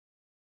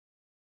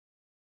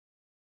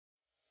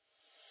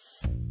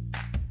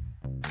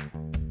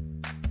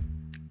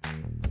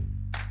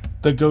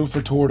The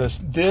gopher tortoise.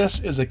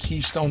 This is a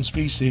keystone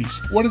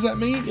species. What does that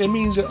mean? It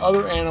means that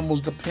other animals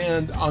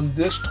depend on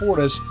this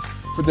tortoise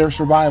for their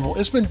survival.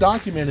 It's been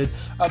documented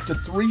up to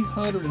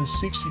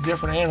 360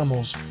 different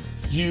animals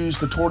use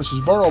the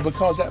tortoise's burrow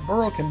because that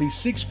burrow can be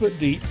 6 foot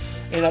deep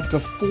and up to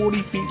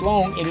 40 feet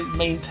long, and it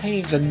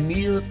maintains a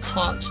near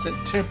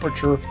constant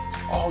temperature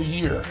all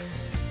year.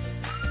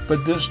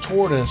 But this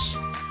tortoise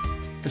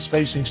is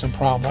facing some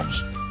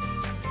problems,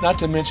 not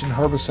to mention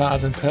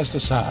herbicides and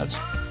pesticides,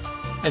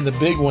 and the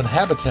big one,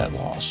 habitat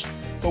loss.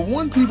 But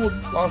one people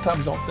a lot of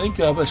times don't think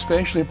of,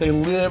 especially if they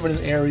live in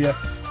an area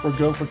where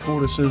gopher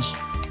tortoises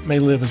may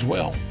live as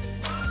well.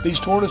 These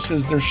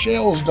tortoises, their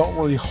shells don't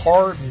really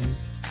harden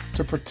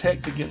to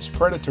protect against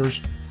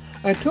predators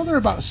until they're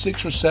about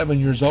 6 or 7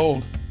 years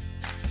old.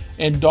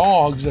 And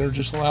dogs that are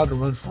just allowed to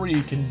run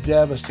free can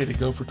devastate a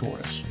gopher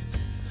tortoise.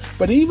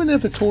 But even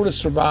if the tortoise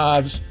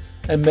survives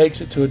and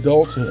makes it to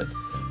adulthood,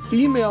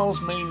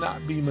 females may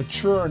not be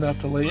mature enough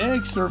to lay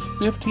eggs. They're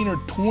 15 or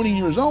 20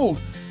 years old.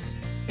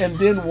 And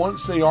then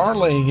once they are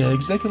laying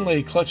eggs, they can lay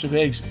a clutch of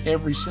eggs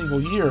every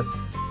single year.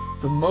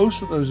 But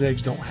most of those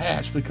eggs don't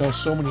hatch because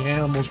so many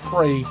animals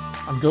prey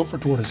on gopher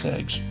tortoise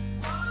eggs.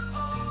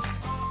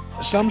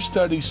 Some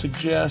studies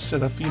suggest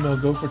that a female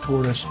gopher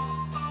tortoise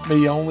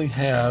may only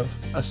have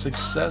a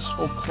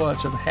successful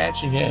clutch of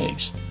hatching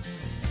eggs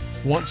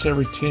once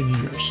every 10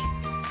 years.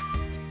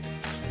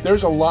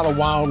 There's a lot of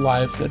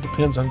wildlife that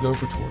depends on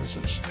gopher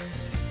tortoises,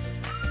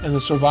 and the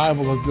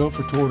survival of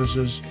gopher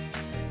tortoises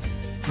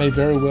may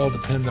very well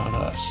depend on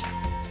us.